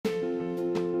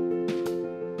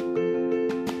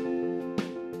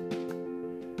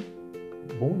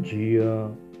Bom dia,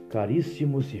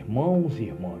 caríssimos irmãos e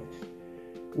irmãs.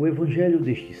 O Evangelho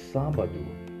deste sábado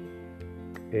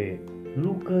é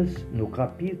Lucas, no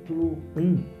capítulo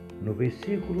 1, no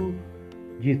versículo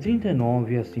de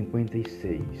 39 a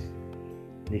 56.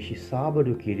 Neste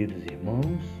sábado, queridos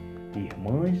irmãos e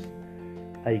irmãs,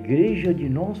 a Igreja de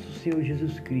Nosso Senhor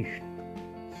Jesus Cristo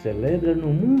celebra no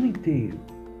mundo inteiro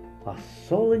a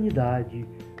solenidade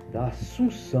da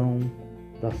Assunção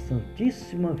da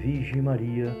Santíssima Virgem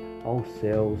Maria aos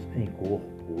céus em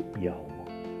corpo e alma.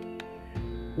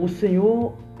 O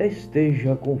Senhor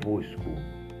esteja convosco.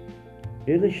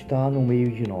 Ele está no meio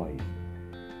de nós.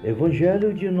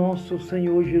 Evangelho de Nosso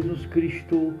Senhor Jesus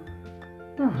Cristo,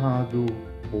 narrado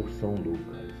por São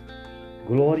Lucas.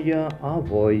 Glória a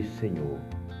vós, Senhor.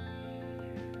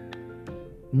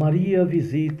 Maria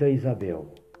visita Isabel.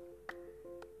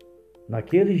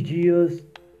 Naqueles dias,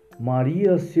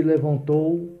 Maria se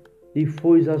levantou e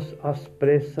foi às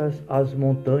pressas às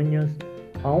montanhas,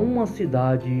 a uma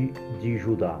cidade de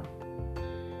Judá.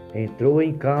 Entrou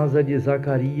em casa de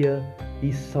Zacarias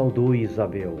e saudou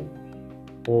Isabel.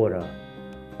 Ora,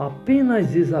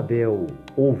 apenas Isabel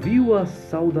ouviu a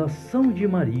saudação de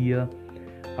Maria,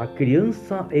 a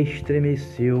criança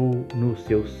estremeceu no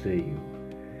seu seio.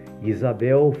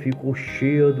 Isabel ficou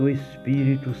cheia do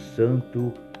Espírito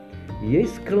Santo e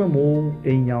exclamou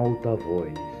em alta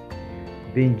voz: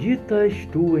 Bendita és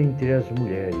tu entre as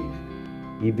mulheres,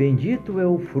 e bendito é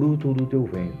o fruto do teu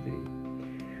ventre.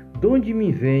 Donde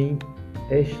me vem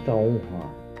esta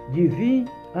honra de vir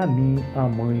a mim a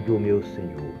mãe do meu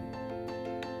Senhor?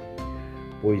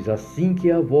 Pois assim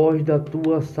que a voz da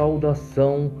tua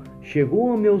saudação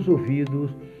chegou a meus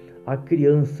ouvidos, a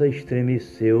criança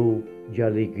estremeceu de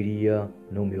alegria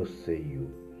no meu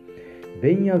seio.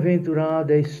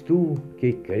 Bem-aventurada és tu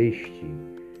que creste,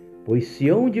 pois se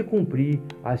hão de cumprir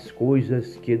as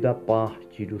coisas que da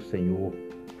parte do Senhor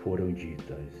foram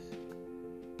ditas.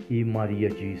 E Maria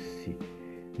disse: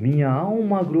 Minha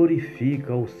alma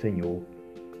glorifica o Senhor.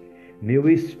 Meu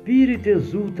espírito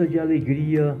exulta de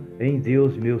alegria em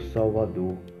Deus meu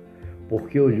Salvador,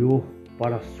 porque olhou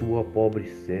para a sua pobre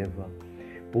serva.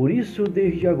 Por isso,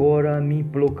 desde agora me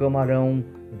proclamarão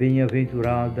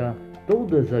bem-aventurada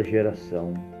todas a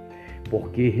geração,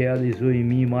 porque realizou em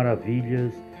mim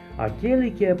maravilhas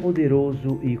aquele que é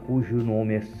poderoso e cujo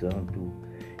nome é santo,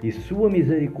 e sua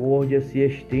misericórdia se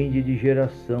estende de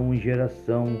geração em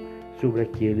geração sobre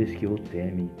aqueles que o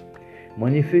temem.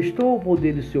 Manifestou o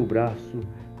poder de seu braço,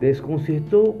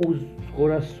 desconcertou os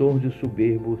corações dos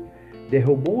soberbos,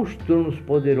 derrubou os tronos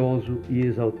poderosos e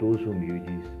exaltou os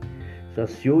humildes.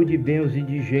 Saciou de bem os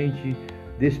indigentes,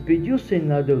 despediu sem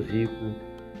nada os ricos,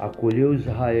 acolheu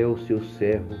Israel, seu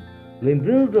servo,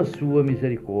 lembrando da sua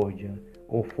misericórdia,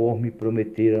 conforme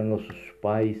prometera a nossos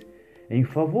pais, em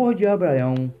favor de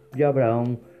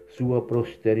Abraão, sua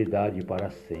posteridade para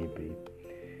sempre.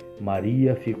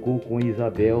 Maria ficou com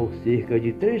Isabel cerca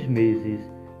de 3 meses,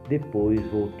 depois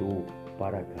voltou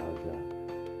para casa.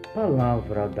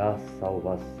 Palavra da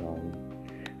salvação.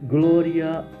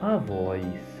 Glória a vós,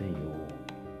 Senhor.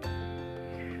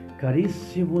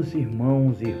 Caríssimos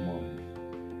irmãos e irmãs,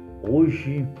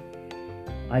 hoje,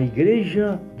 a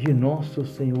Igreja de Nosso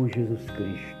Senhor Jesus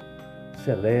Cristo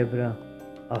celebra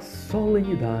a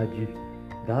solenidade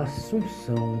da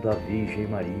Assunção da Virgem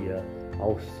Maria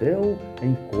ao céu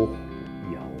em corpo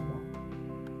e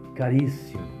alma.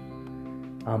 Caríssimo,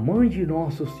 a Mãe de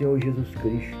Nosso Senhor Jesus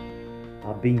Cristo,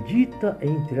 a bendita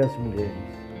entre as mulheres,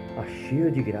 a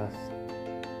cheia de graça,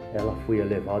 ela foi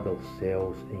elevada aos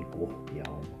céus em corpo e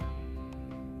alma.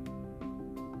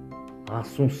 A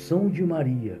Assunção de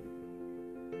Maria,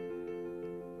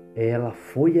 ela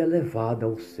foi elevada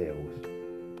aos céus.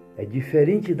 É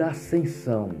diferente da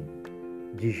ascensão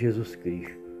de Jesus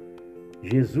Cristo.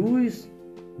 Jesus,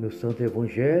 no Santo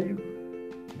Evangelho,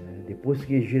 depois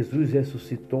que Jesus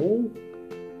ressuscitou,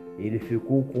 ele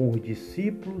ficou com os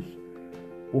discípulos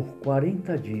por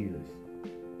 40 dias.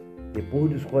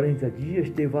 Depois dos 40 dias,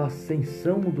 teve a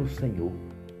ascensão do Senhor.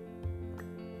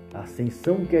 A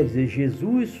ascensão quer dizer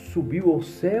Jesus subiu aos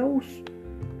céus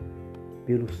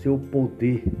pelo seu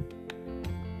poder,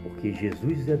 porque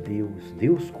Jesus é Deus,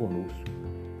 Deus conosco.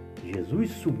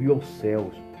 Jesus subiu aos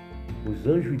céus. Os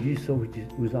anjos disseram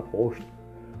aos apóstolos: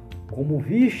 como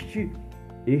viste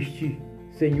este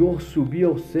Senhor subir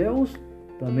aos céus,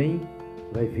 também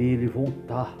vai ver ele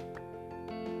voltar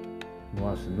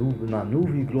na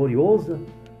nuvem gloriosa,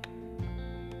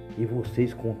 e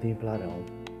vocês contemplarão.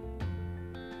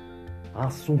 A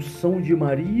Assunção de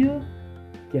Maria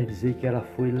quer dizer que ela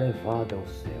foi levada aos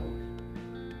céus.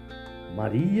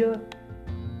 Maria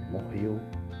morreu,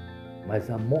 mas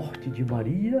a morte de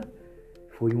Maria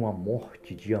foi uma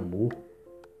morte de amor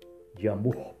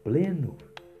pleno,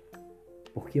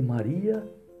 porque Maria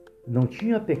não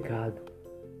tinha pecado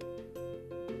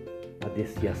a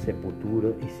descer à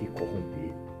sepultura e se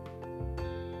corromper.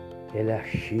 Ela é a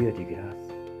cheia de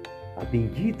graça, a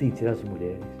bendita entre as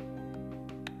mulheres.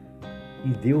 E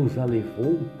Deus a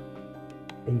levou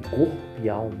em corpo e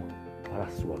alma para a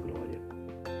sua glória.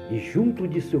 E junto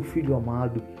de seu Filho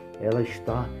amado, ela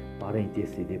está para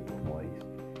interceder por nós.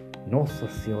 Nossa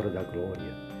Senhora da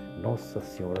Glória, Nossa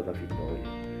Senhora da Vitória,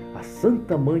 a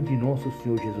Santa Mãe de nosso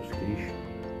Senhor Jesus Cristo,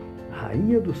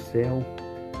 Rainha do céu,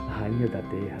 Rainha da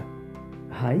terra,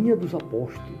 Rainha dos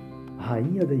apóstolos,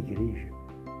 Rainha da igreja,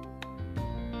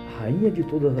 Rainha de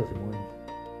todas as mães,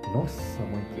 nossa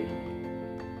Mãe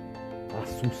querida, a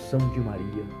Assunção de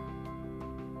Maria.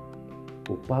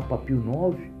 O Papa Pio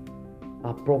IX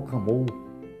a proclamou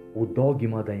o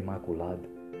dogma da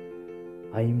Imaculada,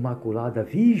 a Imaculada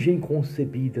Virgem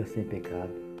concebida sem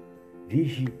pecado,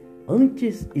 virgem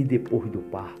antes e depois do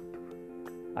parto,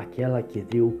 aquela que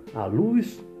deu a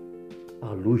luz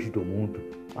do mundo,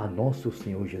 a nosso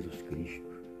Senhor Jesus Cristo.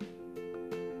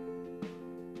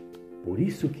 Por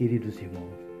isso, queridos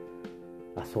irmãos,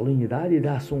 a solenidade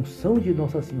da Assunção de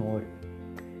Nossa Senhora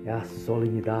é a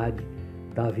solenidade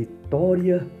da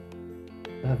vitória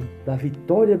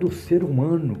do ser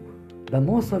humano, da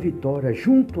nossa vitória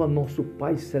junto a nosso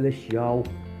Pai Celestial,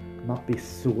 na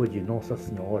pessoa de Nossa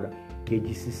Senhora, que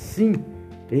disse: sim,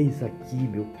 eis aqui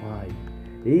meu Pai,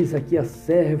 eis aqui a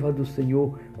serva do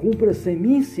Senhor, cumpra-se em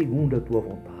mim segundo a tua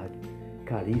vontade.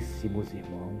 Caríssimos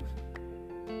irmãos,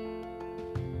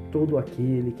 todo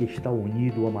aquele que está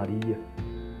unido a Maria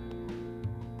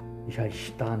já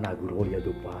está na glória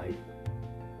do Pai.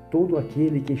 Todo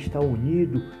aquele que está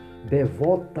unido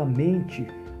devotamente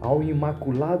ao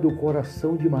Imaculado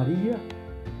Coração de Maria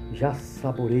já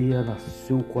saboreia no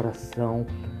seu coração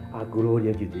a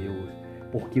glória de Deus,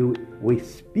 porque o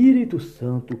Espírito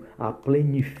Santo a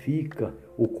plenifica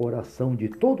o coração de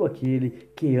todo aquele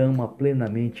que ama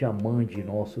plenamente a Mãe de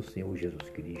nosso Senhor Jesus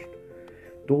Cristo.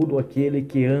 Todo aquele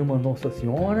que ama Nossa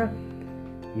Senhora,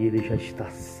 ele já está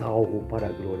salvo para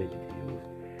a glória de Deus.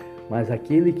 Mas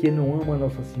aquele que não ama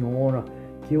Nossa Senhora,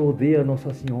 que odeia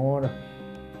Nossa Senhora,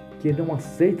 que não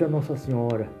aceita Nossa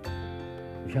Senhora,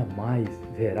 jamais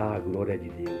verá a glória de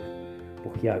Deus.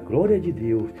 Porque a glória de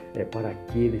Deus é para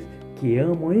aqueles que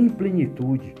amam em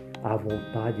plenitude a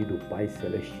vontade do Pai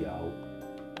Celestial.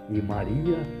 E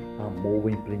Maria amou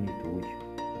em plenitude.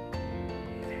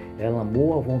 Ela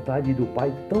amou a vontade do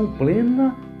Pai tão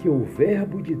plena que o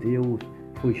Verbo de Deus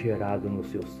foi gerado no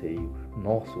seu seio,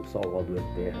 nosso Salvador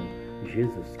eterno,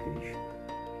 Jesus Cristo.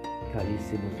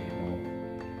 Caríssimos irmãos,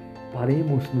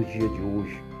 paremos no dia de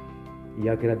hoje e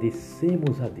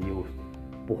agradecemos a Deus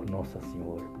por Nossa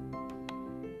Senhora.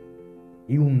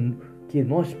 E que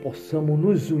nós possamos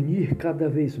nos unir cada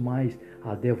vez mais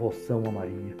à devoção a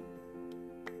Maria,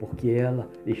 porque ela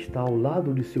está ao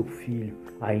lado de seu Filho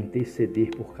a interceder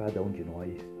por cada um de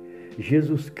nós.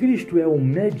 Jesus Cristo é o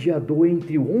mediador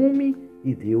entre o homem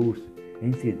e Deus,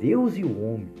 entre Deus e o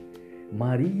homem.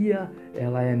 Maria,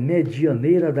 ela é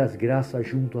medianeira das graças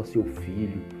junto a seu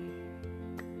Filho.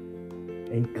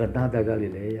 Em Caná da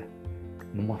Galileia,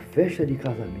 numa festa de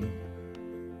casamento,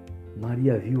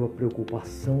 Maria viu a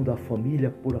preocupação da família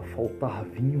por faltar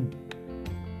vinho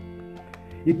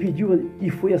e pediu, e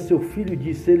foi a seu filho e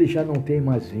disse: ele já não tem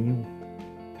mais vinho.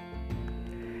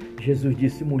 Jesus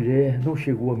disse: mulher, não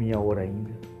chegou a minha hora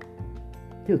ainda.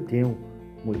 Eu tenho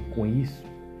com isso.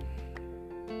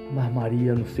 Mas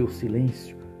Maria, no seu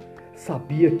silêncio,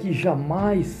 sabia que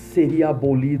jamais seria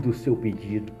abolido o seu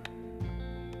pedido.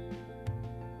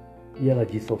 E ela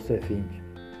disse ao servente: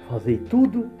 fazei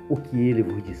tudo o que ele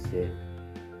vos disser.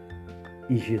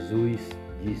 E Jesus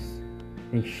disse: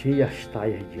 enchei as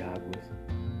taias de águas,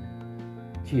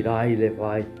 tirai e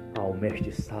levai ao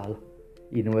mestre-sala.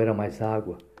 E não era mais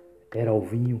água, era o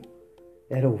vinho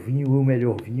e o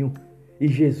melhor vinho. E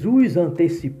Jesus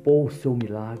antecipou o seu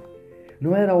milagre.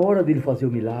 Não era hora dele fazer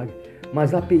o milagre,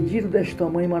 mas a pedido desta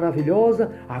mãe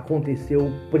maravilhosa, aconteceu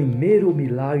o primeiro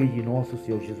milagre de nosso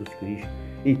Senhor Jesus Cristo.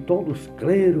 E todos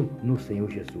creram no Senhor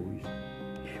Jesus.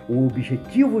 O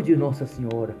objetivo de Nossa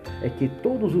Senhora é que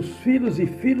todos os filhos e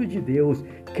filhas de Deus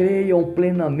creiam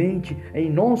plenamente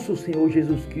em nosso Senhor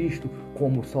Jesus Cristo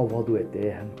como Salvador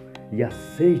eterno e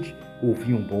aceite o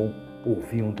vinho bom, o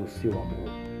vinho do seu amor.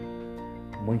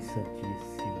 Mãe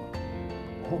Santíssima,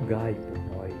 rogai por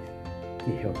nós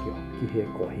que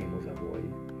recorremos a vós.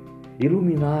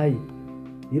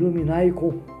 Iluminai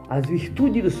com as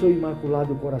virtudes do seu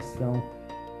imaculado coração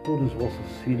todos os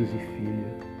vossos filhos e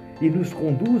filhas, e nos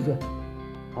conduza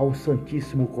ao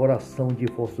Santíssimo Coração de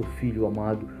vosso Filho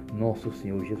amado, nosso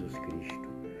Senhor Jesus Cristo.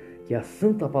 Que a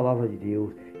Santa Palavra de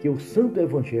Deus, que o Santo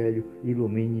Evangelho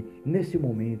ilumine nesse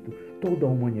momento toda a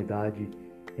humanidade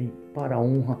para a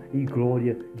honra e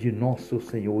glória de nosso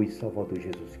Senhor e Salvador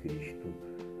Jesus Cristo.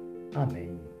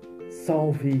 Amém.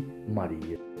 Salve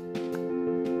Maria.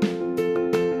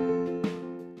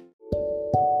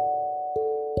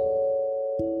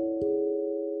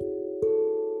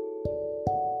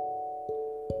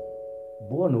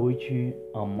 Boa noite,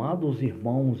 amados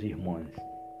irmãos e irmãs.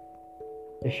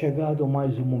 É chegado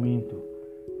mais um momento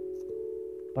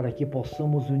para que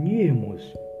possamos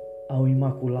unirmos ao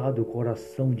Imaculado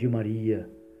Coração de Maria,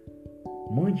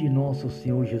 Mãe de nosso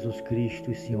Senhor Jesus Cristo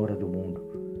e Senhora do mundo,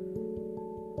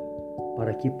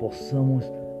 para que possamos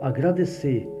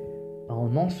agradecer ao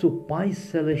nosso Pai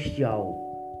Celestial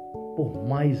por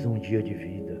mais um dia de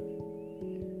vida.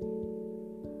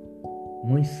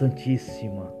 Mãe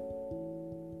Santíssima,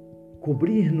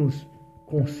 cobrir-nos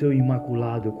com seu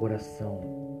imaculado coração.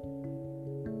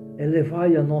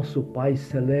 Elevai a nosso Pai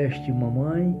Celeste,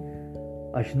 Mamãe,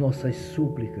 as nossas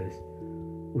súplicas,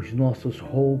 os nossos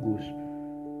rogos,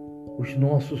 os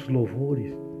nossos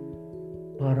louvores,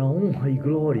 para a honra e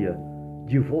glória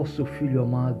de vosso Filho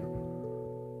amado,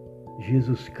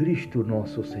 Jesus Cristo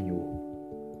nosso Senhor.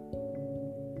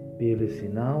 Pelo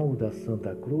sinal da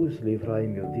Santa Cruz, livrai,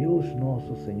 meu Deus,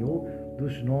 nosso Senhor,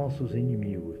 dos nossos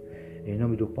inimigos. Em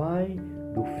nome do Pai,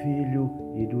 do Filho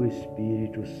e do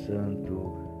Espírito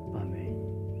Santo. Amém.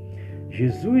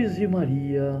 Jesus e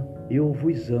Maria, eu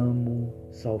vos amo,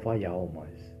 salvai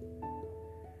almas.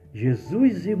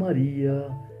 Jesus e Maria,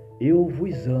 eu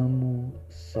vos amo,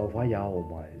 salvai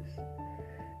almas.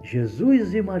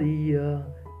 Jesus e Maria,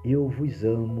 eu vos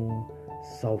amo,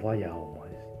 salvai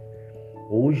almas.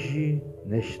 Hoje,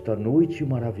 nesta noite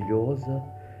maravilhosa,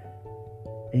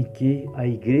 em que a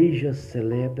Igreja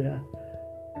celebra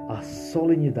a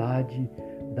solenidade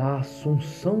da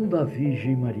Assunção da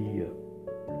Virgem Maria,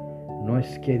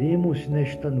 nós queremos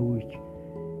nesta noite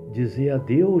dizer a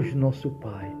Deus, nosso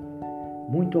Pai,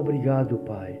 muito obrigado,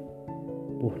 Pai,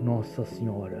 por Nossa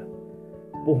Senhora,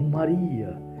 por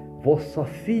Maria, vossa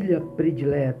filha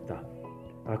predileta,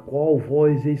 a qual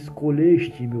vós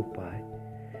escolheste, meu Pai,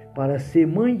 para ser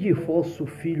mãe de vosso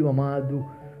Filho amado,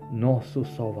 nosso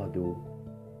Salvador.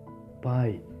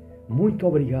 Pai, muito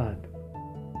obrigado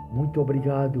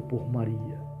por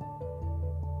Maria.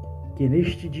 Que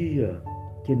neste dia,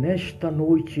 que nesta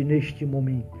noite, neste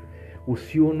momento, o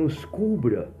Senhor nos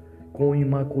cubra com o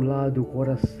Imaculado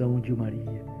Coração de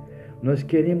Maria. Nós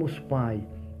queremos, Pai,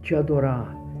 te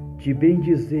adorar, te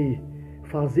bendizer,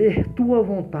 fazer tua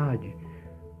vontade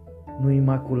no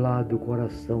Imaculado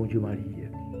Coração de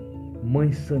Maria.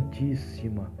 Mãe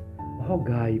Santíssima,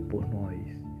 rogai por nós.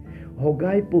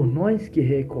 Rogai por nós que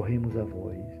recorremos a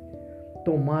vós.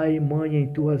 Tomai, Mãe, em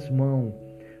tuas mãos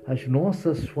as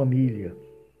nossas famílias,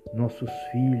 nossos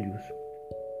filhos,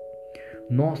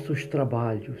 nossos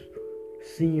trabalhos.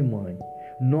 Sim, Mãe,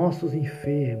 nossos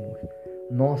enfermos,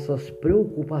 nossas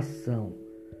preocupações.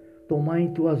 Tomai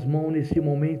em tuas mãos nesse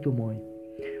momento, Mãe,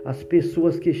 as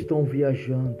pessoas que estão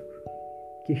viajando,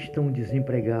 que estão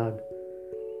desempregadas,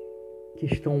 que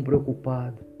estão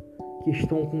preocupadas, que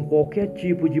estão com qualquer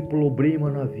tipo de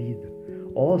problema na vida.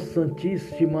 Ó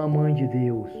Santíssima Mãe de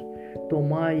Deus,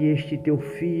 tomai este teu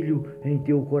filho em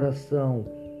teu coração,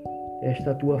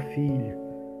 esta tua filha,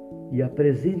 e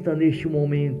apresenta neste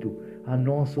momento a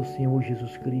nosso Senhor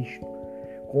Jesus Cristo,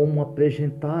 como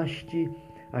apresentaste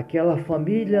aquela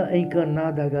família em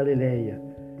Caná da Galileia,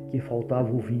 que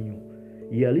faltava o vinho,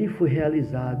 e ali foi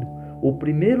realizado o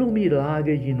primeiro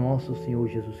milagre de nosso Senhor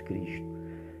Jesus Cristo.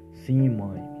 Sim,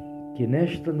 Mãe, que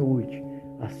nesta noite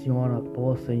a Senhora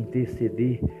possa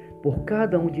interceder por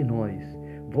cada um de nós,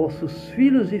 vossos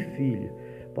filhos e filhas,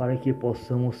 para que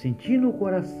possamos sentir no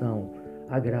coração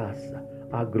a graça,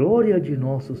 a glória de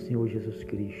nosso Senhor Jesus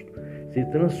Cristo, ser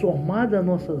transformada em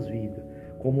nossas vidas,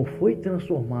 como foi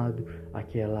transformado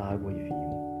aquela água e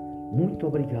vinho. Muito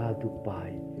obrigado,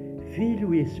 Pai,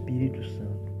 Filho e Espírito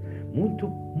Santo.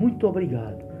 Muito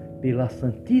obrigado pela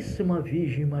Santíssima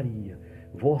Virgem Maria,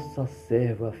 vossa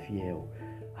serva fiel,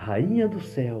 Rainha do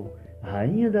céu,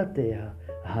 Rainha da terra,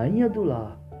 Rainha do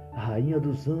lar, Rainha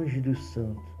dos anjos e dos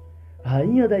santos,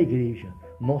 Rainha da Igreja,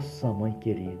 nossa Mãe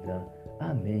querida.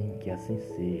 Amém, que assim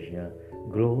seja.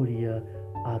 Glória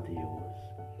a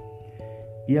Deus.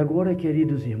 E agora,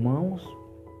 queridos irmãos,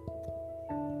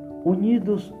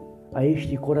 unidos a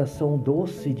este coração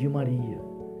doce de Maria,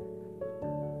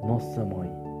 nossa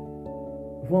Mãe,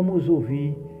 vamos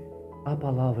ouvir a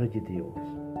palavra de Deus.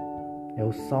 É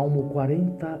o Salmo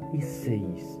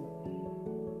 46.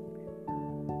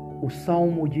 o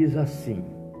Salmo diz assim.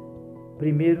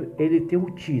 Primeiro, ele tem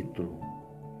o título: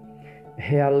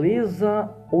 Realeza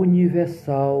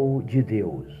Universal de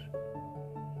Deus.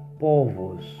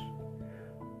 Povos,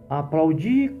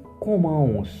 aplaudi com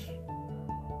mãos,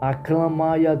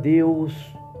 aclamai a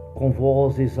Deus com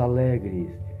vozes alegres,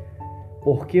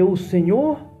 porque o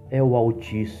Senhor é o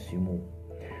Altíssimo,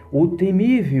 o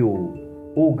temível,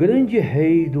 o grande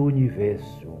Rei do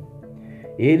Universo.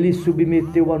 Ele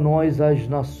submeteu a nós as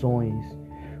nações,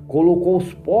 colocou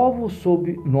os povos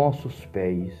sob nossos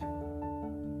pés.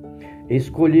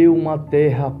 Escolheu uma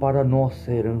terra para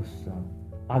nossa herança,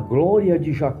 a glória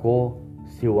de Jacó,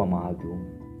 seu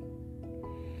amado.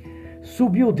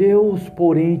 Subiu Deus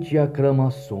por entre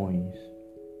aclamações,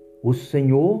 o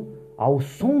Senhor ao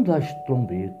som das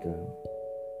trombetas.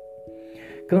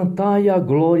 Cantai a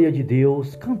glória de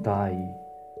Deus, cantai.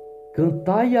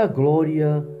 Cantai a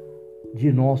glória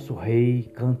de nosso Rei,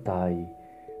 cantai.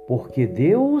 Porque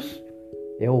Deus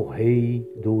é o Rei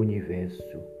do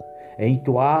Universo.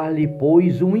 Entoar-lhe,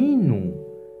 pois, um hino.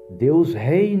 Deus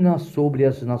reina sobre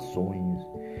as nações.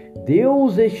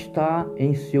 Deus está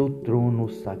em seu trono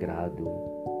sagrado.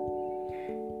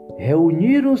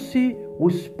 Reuniram-se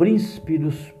os príncipes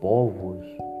dos povos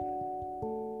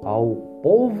ao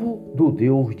povo do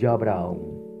Deus de Abraão,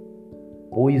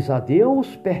 pois a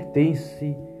Deus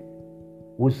pertence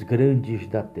os grandes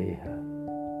da terra,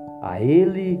 a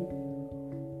Ele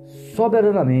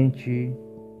soberanamente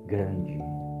grande.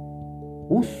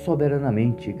 O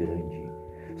soberanamente grande.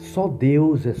 Só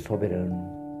Deus é soberano.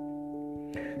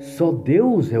 Só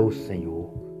Deus é o Senhor.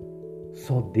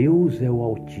 Só Deus é o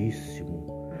Altíssimo,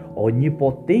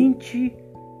 onipotente,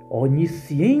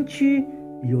 onisciente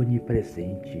e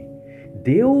onipresente.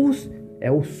 Deus é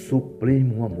o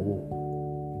supremo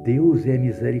amor. Deus é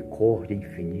misericórdia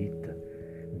infinita.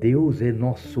 Deus é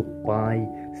nosso Pai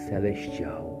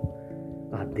celestial.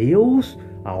 A Deus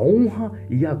a honra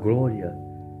e a glória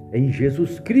em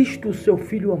Jesus Cristo, seu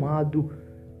Filho amado,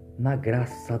 na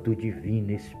graça do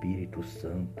Divino Espírito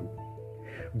Santo.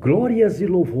 Glórias e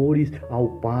louvores ao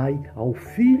Pai, ao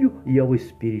Filho e ao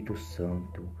Espírito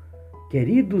Santo.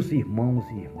 Queridos irmãos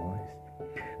e irmãs,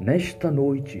 nesta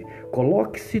noite,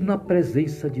 coloque-se na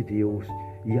presença de Deus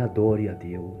e adore a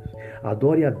Deus.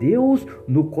 Adore a Deus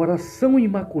no coração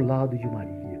imaculado de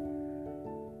Maria.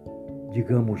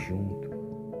 Digamos junto: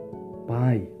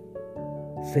 Pai,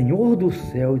 Senhor do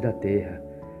céu e da terra,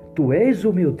 Tu és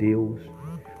o meu Deus,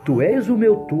 Tu és o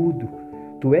meu tudo,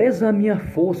 Tu és a minha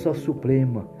força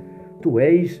suprema, Tu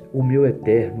és o meu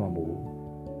eterno amor.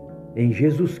 Em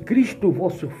Jesus Cristo,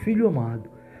 vosso Filho amado,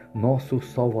 nosso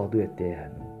Salvador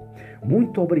eterno.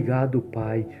 Muito obrigado,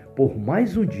 Pai, por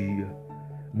mais um dia.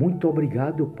 Muito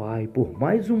obrigado, Pai, por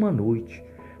mais uma noite.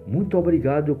 Muito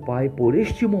obrigado, Pai, por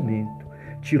este momento.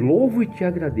 Te louvo e te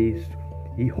agradeço.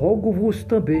 E rogo-vos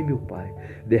também, meu Pai,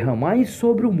 derramai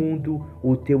sobre o mundo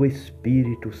o teu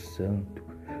Espírito Santo,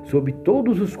 sobre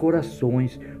todos os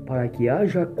corações, para que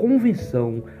haja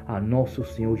convenção a nosso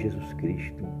Senhor Jesus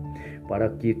Cristo, para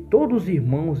que todos os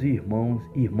irmãos e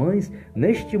irmãs,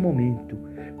 neste momento,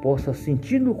 possam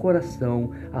sentir no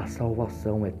coração a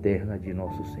salvação eterna de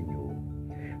nosso Senhor.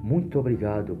 Muito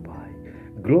obrigado, Pai.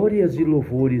 Glórias e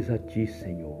louvores a Ti,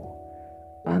 Senhor.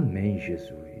 Amém,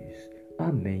 Jesus.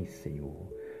 Amém,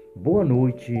 Senhor. Boa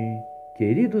noite,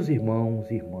 queridos irmãos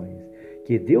e irmãs.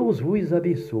 Que Deus vos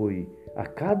abençoe a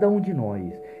cada um de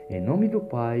nós. Em nome do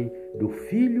Pai, do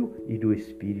Filho e do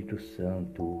Espírito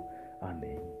Santo.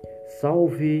 Amém.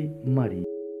 Salve Maria.